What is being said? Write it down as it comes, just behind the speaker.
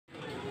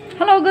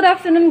Hello, good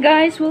afternoon,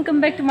 guys.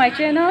 Welcome back to my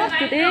channel.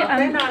 Today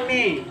I'm.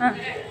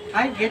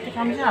 I get to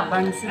come here,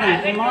 but it's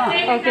not tomorrow.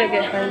 Okay,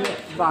 okay.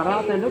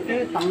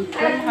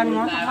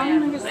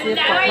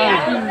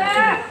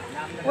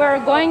 We're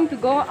going to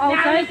go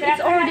outside.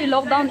 It's already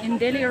locked down in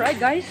Delhi, right,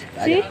 guys?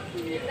 See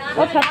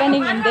what's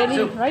happening in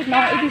Delhi right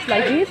now? It is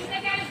like this.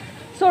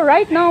 So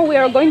right now we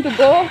are going to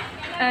go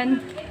and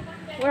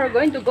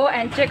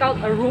check out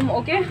a room,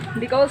 okay?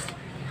 Because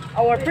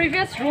our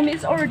previous room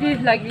is already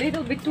like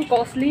little bit too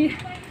costly.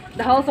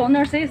 The house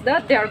owner says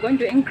that they are going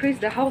to increase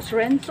the house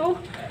rent, so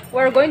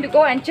we're going to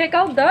go and check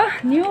out the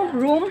new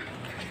room,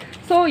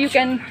 so you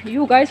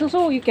guys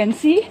also can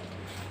see,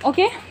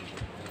 okay?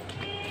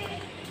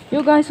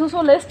 You guys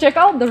also, let's check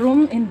out the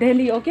room in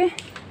Delhi, okay?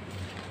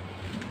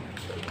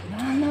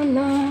 La la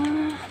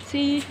la.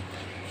 See,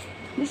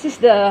 this is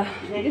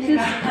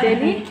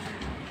Delhi.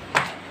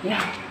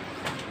 Yeah.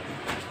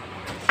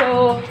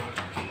 So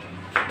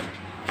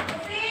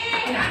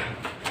yeah.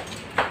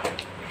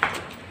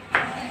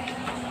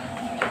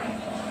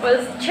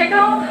 Let's check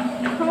out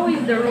how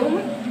is the room.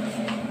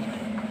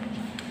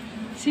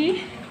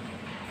 See,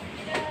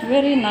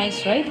 very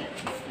nice, right?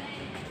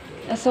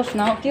 As of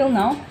now, till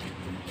now.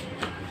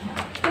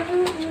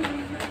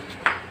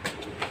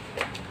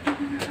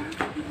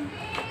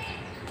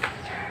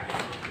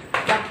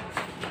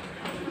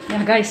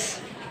 Yeah,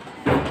 guys.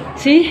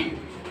 See?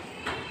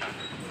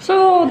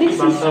 So this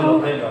is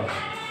how.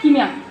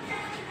 Kimia.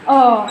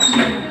 Oh.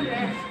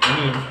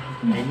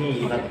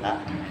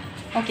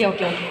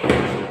 Okay.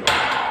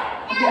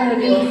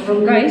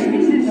 Guys,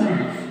 this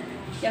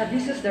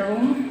is the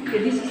room. Okay,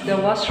 this is the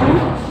washroom,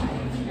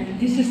 and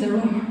this is the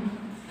room.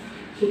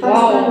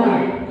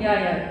 Wow.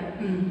 Yeah.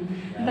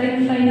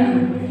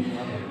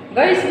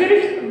 Guys,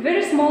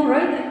 very small,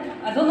 right?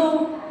 I don't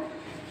know.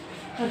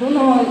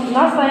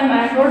 Last time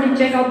I already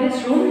checked out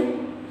this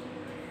room.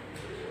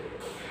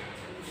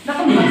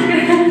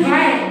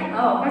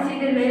 Oh,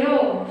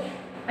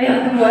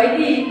 ayan, tunggu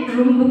ID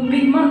room look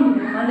big man.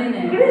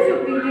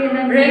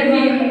 Rent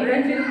fee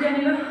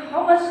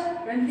how much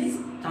rent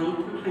fee?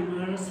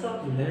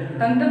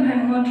 Tangtam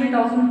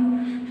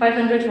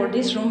 3,500 for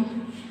this room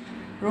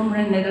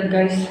rent later,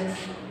 guys.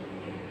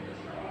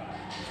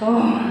 So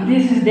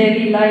this is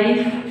daily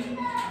life.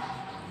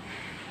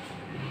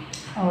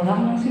 Oh, that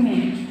must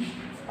be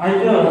I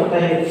feel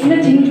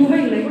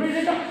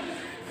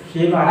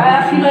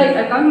like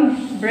I can't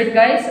breathe,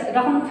 guys.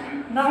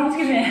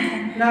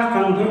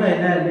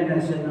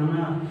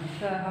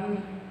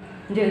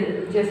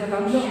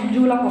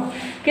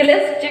 Okay,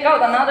 let's check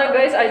out another,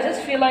 guys. I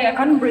just feel like I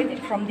can't breathe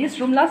from this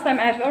room. Last time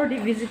I've already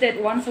visited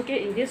once,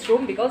 okay, in this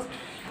room, because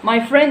my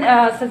friend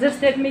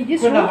suggested me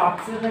this room.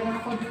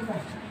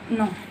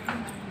 No.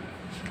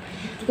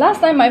 Last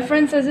time my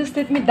friend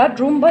suggested me that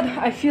room, but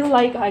I feel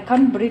like I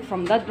can't breathe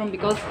from that room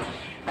because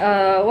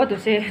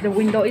the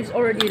window is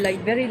already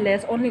like very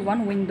less, only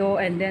one window,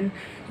 and then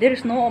there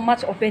is no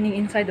much opening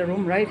inside the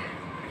room, right?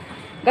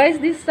 Guys,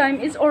 this time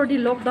it's already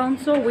locked down,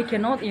 so we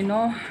cannot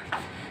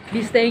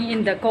be staying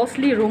in the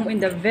costly room, in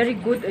the very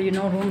good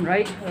room,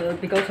 right?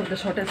 Because of the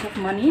shortage of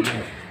money.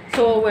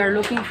 So we're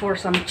looking for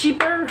some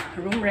cheaper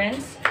room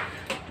rents,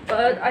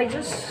 but I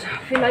just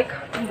feel like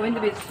I'm going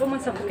to be so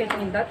much suffocating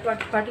in that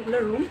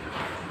particular room.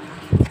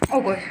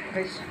 Oh god,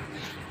 guys.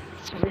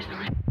 Sorry.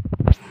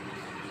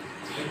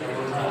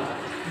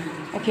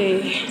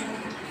 Okay.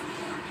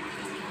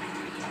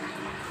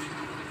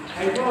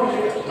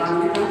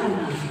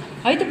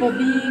 Ay, ito po,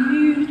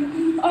 baby.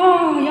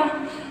 Ah, yeah.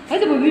 Ay,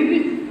 ito po,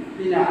 baby.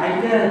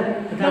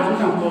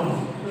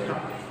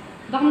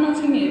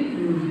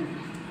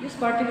 This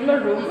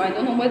particular room, I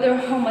don't know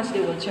how much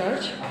they will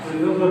charge.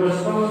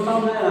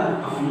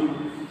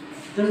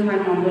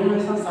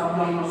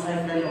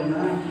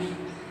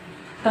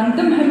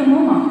 Tangtam hai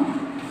mama.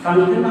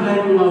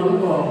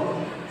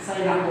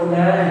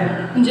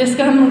 Just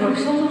come over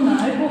so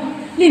nice.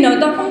 Lino,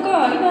 tapong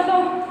ka. Ina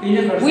daw.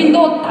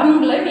 Window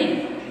tam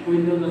lagi.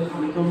 Window the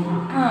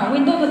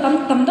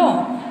tam do.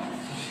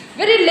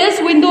 Very less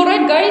window,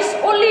 right, guys?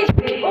 Only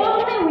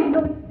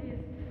window is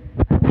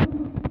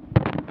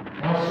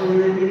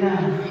this.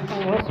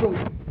 Washroom.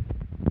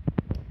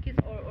 Kids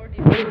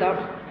already built up.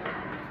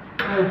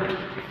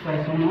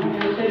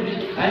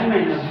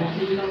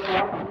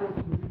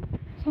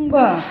 Saan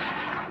ba?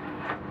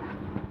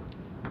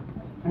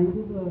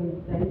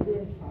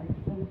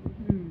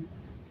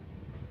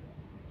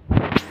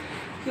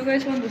 You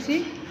guys want to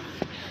see?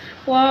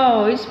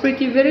 Wow, it's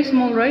very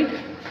small, right?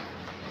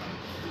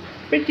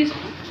 Pretty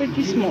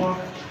small.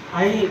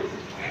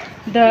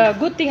 The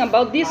good thing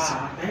about this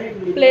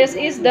place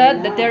is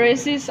that the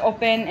terrace is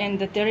open and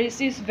the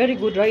terrace is very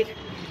good, right?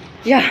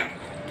 Yeah,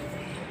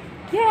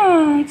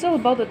 it's all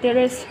about the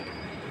terrace.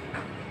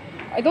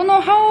 I don't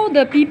know how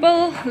the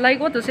people,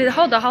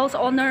 how the house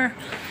owner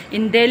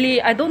in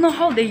Delhi, I don't know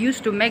how they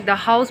used to make the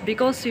house,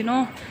 because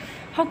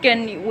how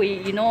can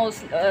we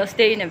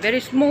stay in a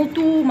very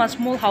too much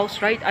small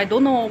house, right? I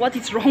don't know what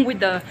is wrong with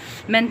the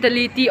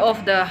mentality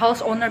of the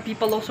house owner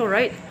people also,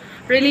 right?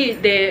 Really,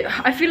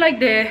 I feel like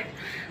they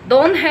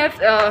don't have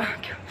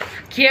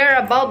care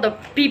about the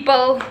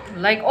people.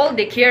 Like all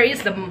they care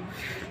is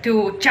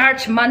to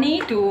charge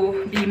money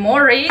to be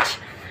more rich.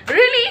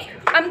 Really,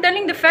 I'm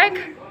telling the fact.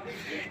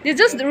 They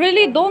just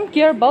really don't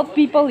care about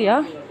people,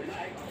 yeah.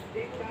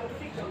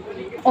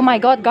 Oh my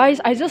god,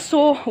 guys, I just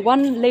saw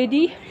one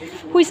lady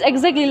who is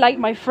exactly like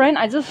my friend.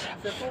 I just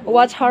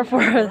watched her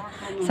for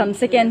some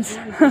seconds.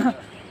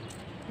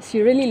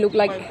 She really looked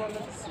like...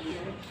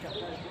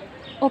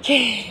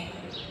 Okay,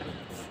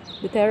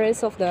 the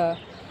terrace of the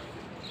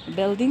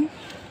building.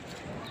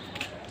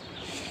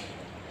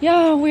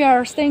 Yeah, we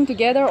are staying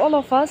together, all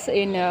of us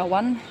in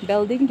one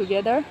building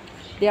together.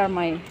 They are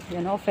my,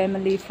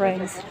 family,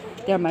 friends.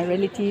 They are my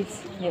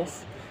relatives.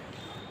 Yes.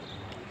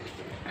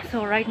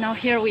 So right now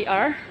here we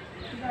are.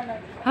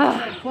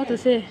 What to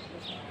say?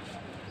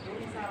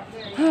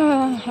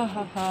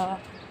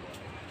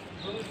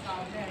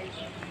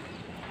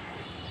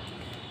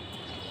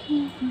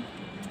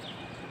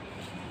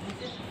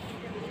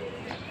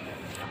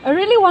 I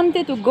really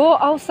wanted to go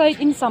outside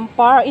in some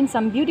park, in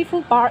some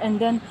beautiful park, and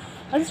then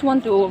I just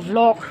want to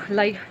vlog,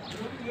 like,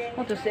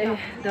 what to say,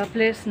 the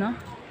place, no?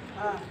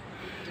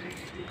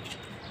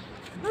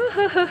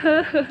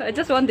 I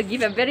just want to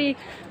give a very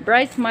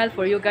bright smile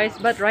for you guys,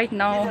 but right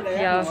now,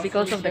 yeah,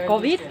 because of the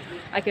COVID,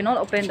 I cannot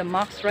open the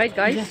mask, right,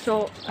 guys?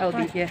 So I'll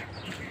be here.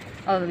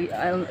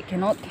 I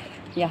cannot.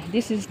 Yeah,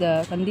 this is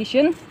the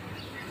condition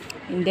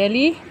in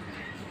Delhi.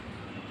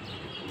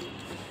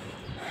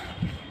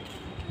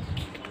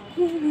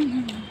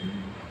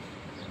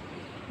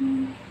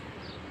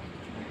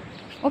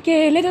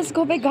 Okay, let us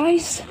go back,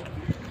 guys.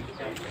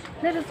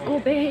 Let us go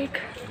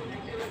back.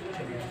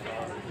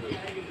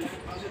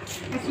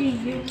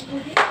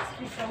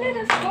 Let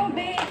us go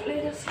back.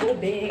 Let us go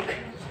back.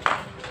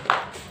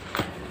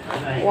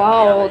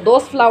 Wow,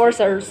 those flowers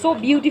are so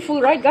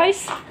beautiful, right,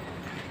 guys?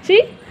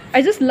 See,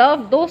 I just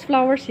love those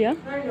flowers here.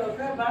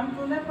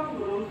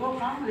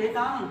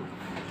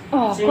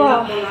 Oh,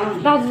 wow,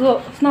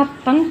 that's not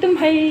tangtum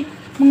hay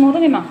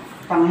mong mà.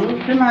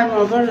 Cái mai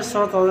mà có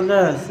sao tao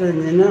là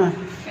gì nữa?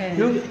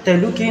 Lúc từ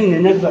lúc kia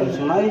nữa gần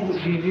xuống lại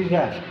bị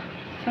ra.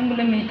 Sang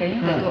boleh mi kayo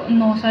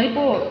no sai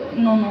po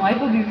no ay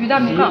po bibida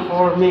mi ka.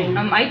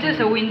 Ay just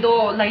sa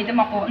window light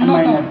ma ko.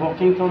 No.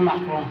 Booking to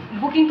mako.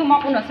 Booking to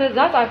mako na sa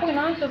za ay po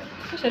na so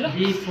sila.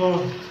 D4.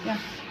 Yeah.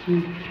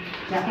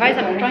 Guys,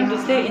 I'm trying to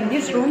stay in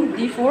this room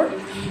D4.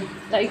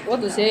 Like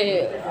what to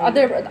say,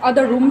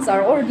 other rooms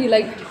are already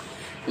like,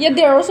 yeah,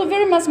 they are also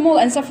very much small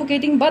and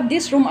suffocating, but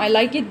this room I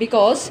like it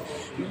because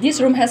this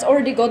room has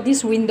already got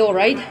this window,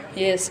 right?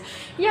 Yes.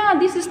 Yeah,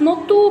 this is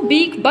not too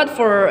big, but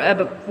for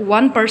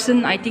one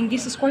person, I think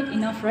this is quite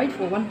enough, right?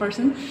 For one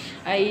person.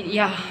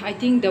 I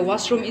think the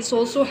washroom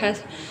also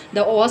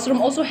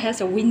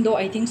has a window,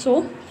 I think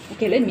so.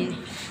 Okay, let me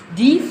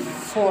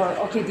D4.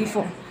 Okay,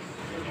 D4.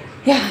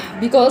 Yeah,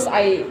 because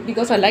I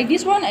like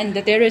this one and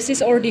the terrace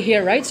is already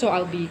here, right? So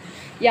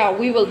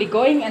we will be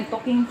going and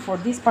talking for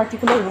this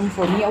particular room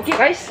for me. Okay,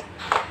 guys?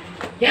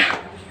 Yeah.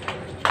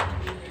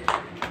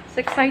 It's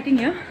exciting,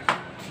 yeah?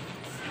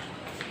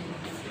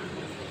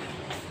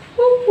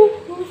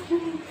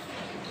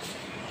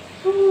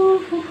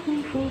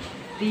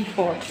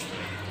 D4.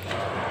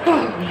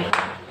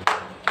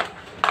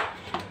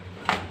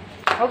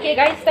 Okay,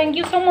 guys, thank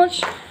you so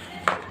much.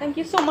 Thank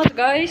you so much,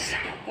 guys.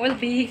 We'll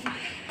be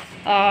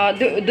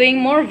doing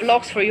more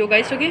vlogs for you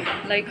guys, okay?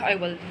 Like I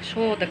will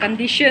show the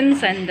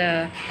conditions and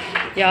the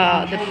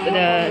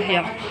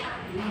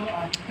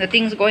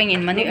things going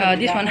in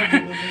this one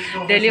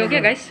Delhi,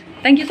 okay, guys?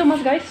 Thank you so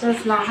much, guys. No,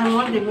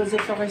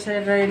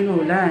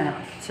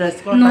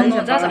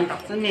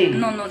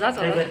 that's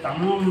all.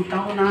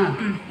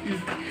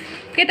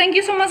 Okay, thank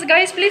you so much,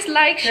 guys. Please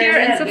like, share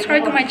and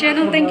subscribe to my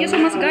channel. Thank you so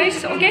much,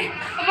 guys. Okay,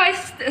 bye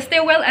bye. Stay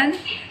well and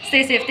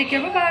stay safe. Take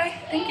care. Bye bye.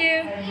 Thank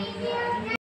you.